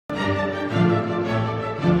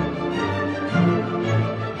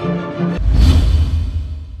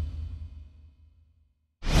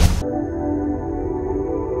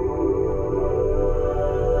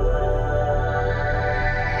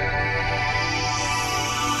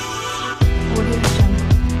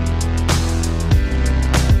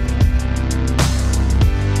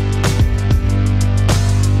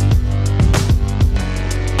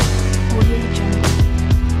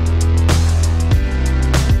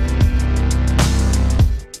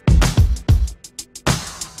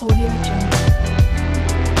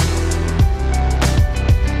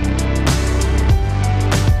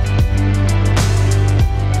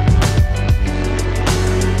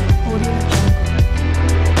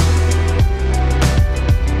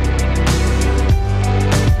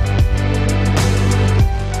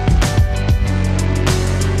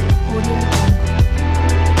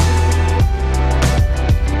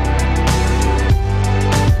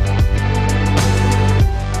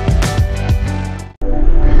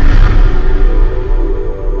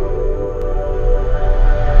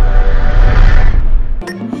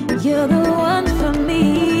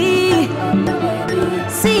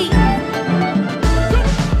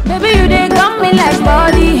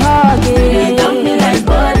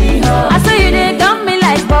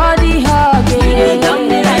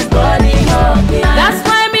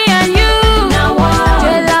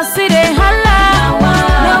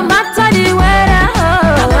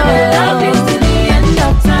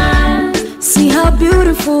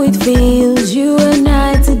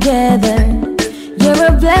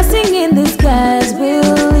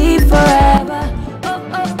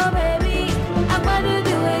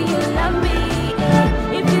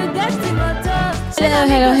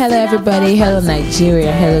Hello everybody. Hello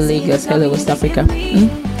Nigeria. Hello Lagos. Hello West Africa.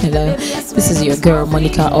 Hello. This is your girl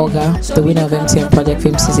Monica Ogah, the winner of MTN Project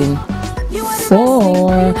Film Season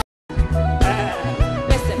 4.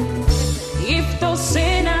 If those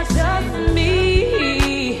sinners of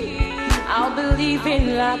me, I'll believe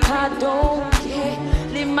in like I don't care.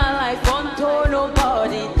 Live my life until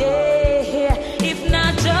nobody there. If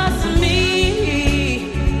not just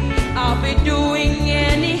me, I'll be doing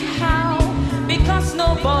anyhow. Because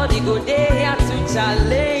nobody go there to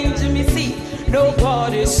challenge me. See,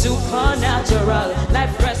 nobody's supernatural.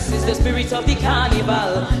 Life rest is the spirit of the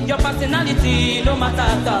carnival. Your personality, no matter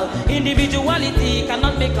at all. Individuality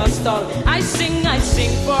cannot make us stall. I sing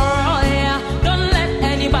for all, yeah. Don't let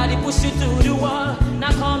anybody push you to the wall.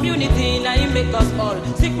 Now community, now you make us all.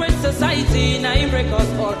 Secret society, now you break us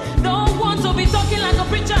all. Don't want to be talking like a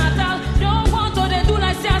preacher at all. Don't want to they do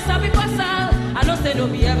like Siasa because I know say no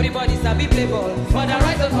be everybody sabi play ball. But I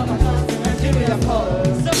rise up for Nigeria call.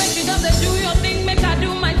 So make you just do your thing, make I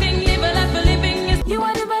do my thing, live a life for living. You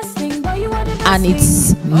are the best thing, boy, you are the best. And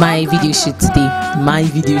it's my video shoot today. My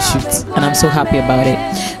video shoot. And I'm so happy about it.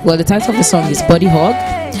 Well, the title of the song is Body Hug.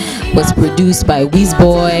 Was produced by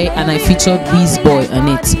Wizboyy and I featured Wizboyy on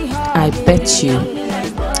it. I bet you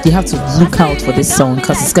have to look out for this song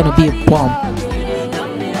because it's gonna be a bomb.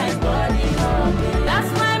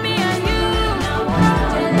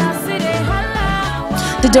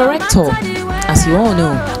 The director, as you all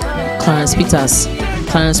know, Clarence Peters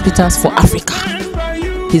for Africa.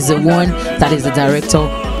 He's the one that is the director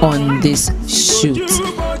on this shoot.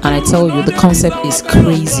 And I tell you, the concept is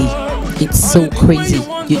crazy. It's so crazy.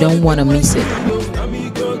 You don't want to miss it.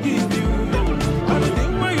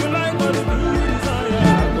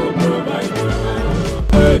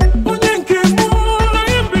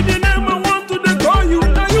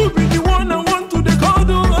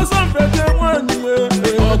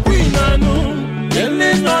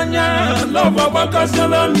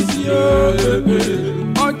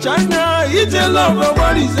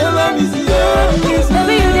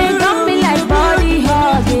 Baby, you didn't got me like body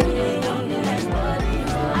hugging.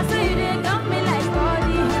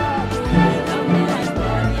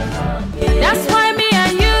 That's why me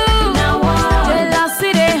and you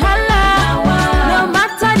jealousy they holla. No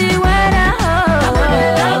matter the weather, I'm gonna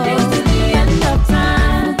love you to the end of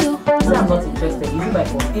time. I'm not interested. Is it by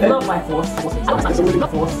force? It's not by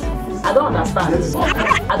force. I don't understand.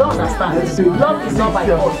 Love is not by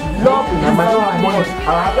force. Love is not by force.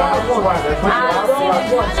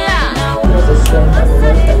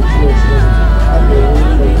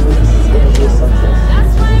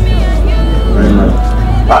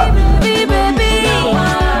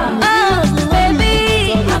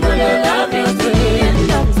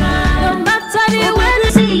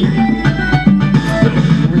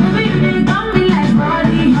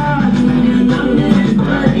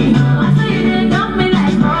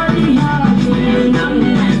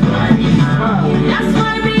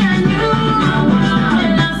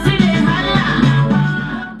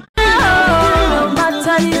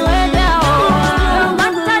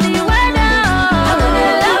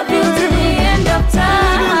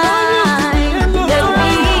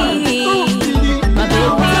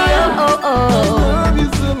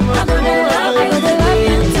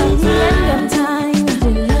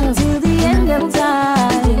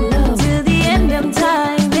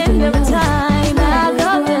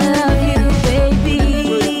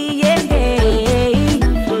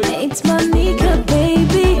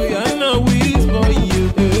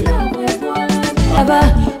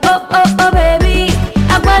 Oh baby,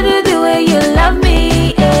 I wanna do the way you love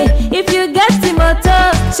me. If you get the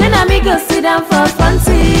motor, should I make us sit down for fun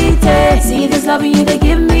seat? See this loving you they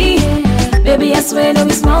give me, baby. I swear no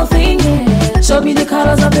be small thing. Show me the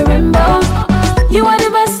colors of the rainbow. You are the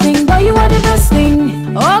best thing, boy. You are the best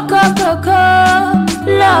thing. Oh Coco,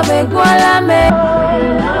 love it, guala me.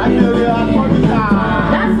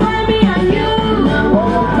 That's why me and you.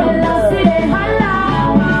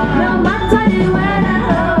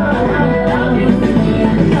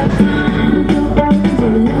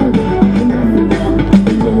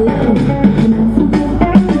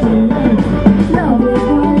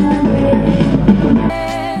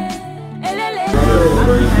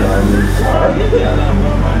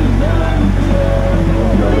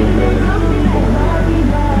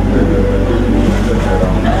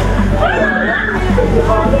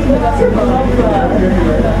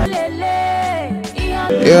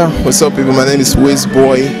 Yeah, what's up people, my name is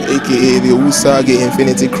Wizboyy, aka the Usagi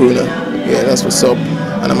Infinity Crooner. Yeah, that's what's up.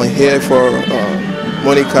 And I'm here for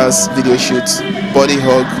Monica's video shoot, Body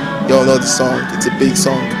Hug. Y'all know the song, it's a big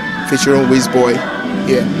song featuring Wizboyy.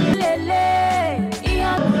 Yeah.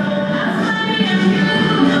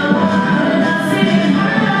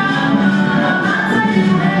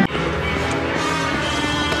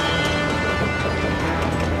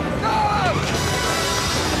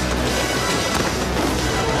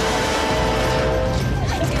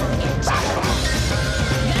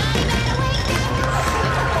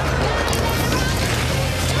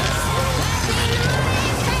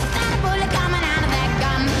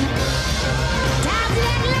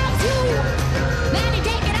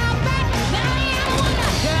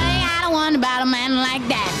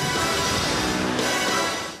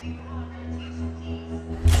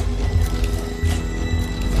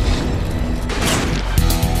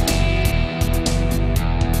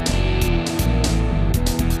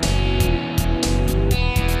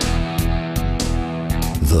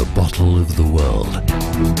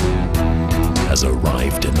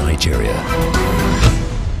 Nigeria.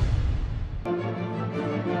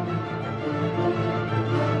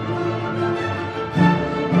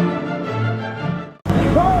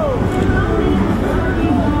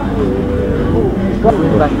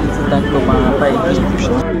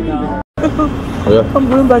 I'm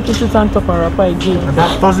going back to tank top and rapper again.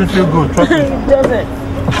 That doesn't feel good, trust me. It doesn't.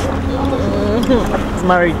 It's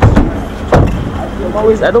married.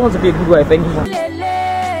 I don't want to be a good wife anymore.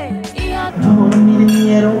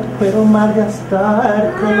 Pero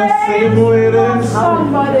malgastar conocer mujeres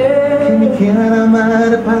que me quieran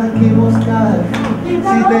amar para que buscar si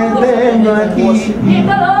te tengo aquí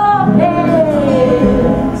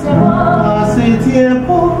hace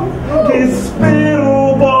tiempo que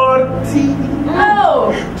espero por ti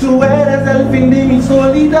tú eres el fin de mi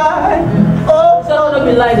soledad So don't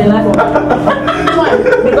be lying, they lie.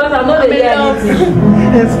 Because I'm not a reality.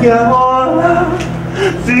 es que ahora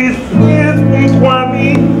si es junto a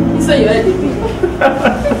mí So you're a DP.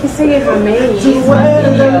 He's singing for me. tú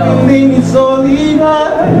eres el fin de mi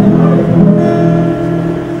soledad.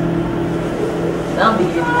 I'll be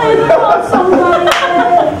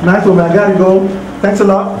Nice one, man. I gotta go. Thanks a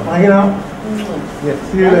lot. Hanging out. Yeah,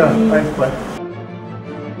 see you later. Thanks, bye.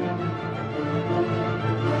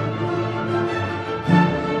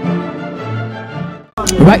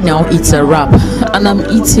 Right now it's a wrap and I'm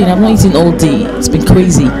not eating all day. It's been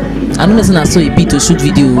crazy. I don't know, I saw a bit to shoot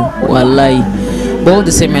video or a lie, but all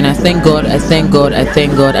the same, man, I thank God, and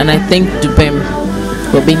I thank Dupem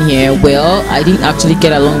for being here. Well, I didn't actually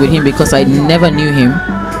get along with him because I never knew him,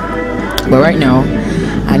 but right now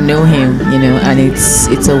I know him, you know, and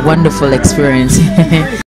it's a wonderful experience.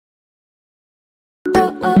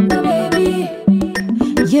 Baby,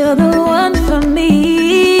 you're the one for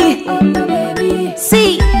me.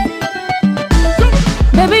 See,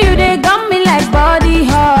 baby, you they got me like body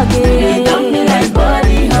hugging.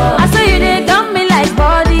 I say you they got me like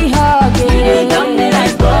body hugging.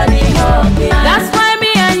 That's why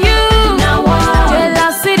me and you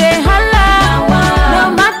jealousy they holla. No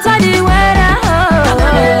matter the weather, I'm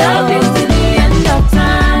gonna love you till the end of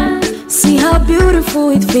time. See how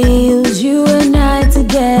beautiful it feels, you and I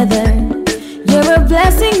together. You're a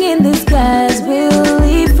blessing in disguise, we'll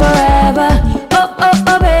live forever.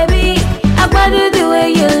 Oh, baby, I wanna the way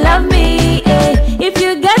you love me, eh. If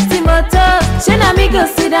you get the motor, shouldn't me go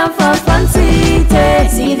sit down for fun seat, eh.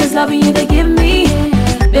 See this loving you they give me,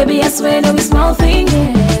 baby, I swear no be small thing.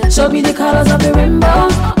 Show me the colors of the rainbow.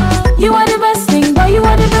 You are the best thing, boy, you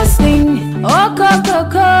are the best thing. Oh,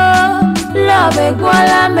 coco, love it,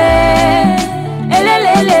 guala me.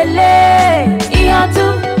 Elelelele,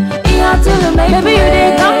 baby, you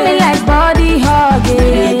they got me like body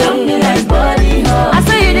hugging. I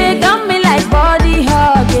say you they got me like body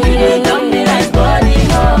hugging.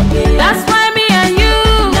 That's why me and you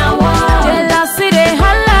jealousy they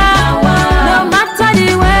holla. No matter the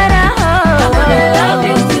weather, I'm gonna love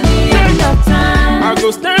you till the end of time. I go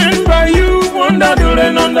stand by you under the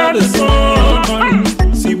rain, under the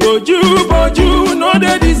sun. See, but you know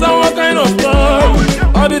that this our kind of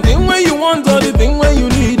love. All the thing when you want, all the thing when you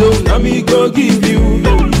need, oh, now me go give you.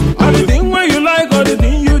 All the thing when you like, all the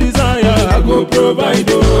thing you desire, I go provide,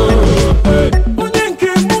 oh. Hey.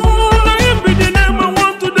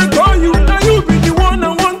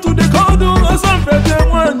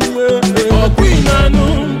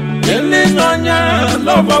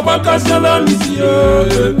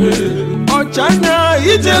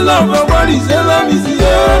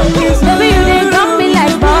 Baby, you they got me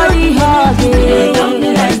like body hugging.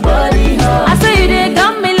 I say you they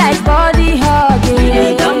got me like body hugging.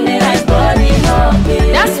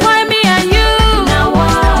 That's why me and you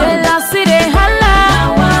jealousy they holla.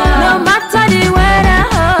 No matter the weather,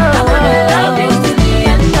 I'm gonna love you till the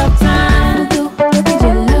end of time.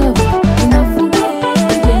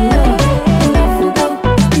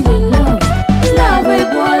 Love it,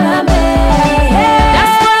 boy, me.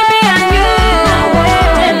 That's why me and you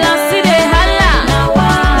jealousy they holla.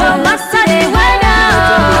 No matter the weather, I'm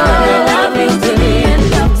gonna love you till the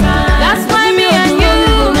end of time. That's why me and you,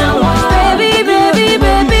 baby, oh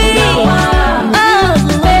baby,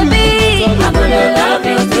 I'm gonna love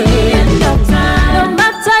you till the end of time. No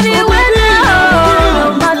matter the weather, no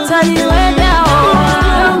matter the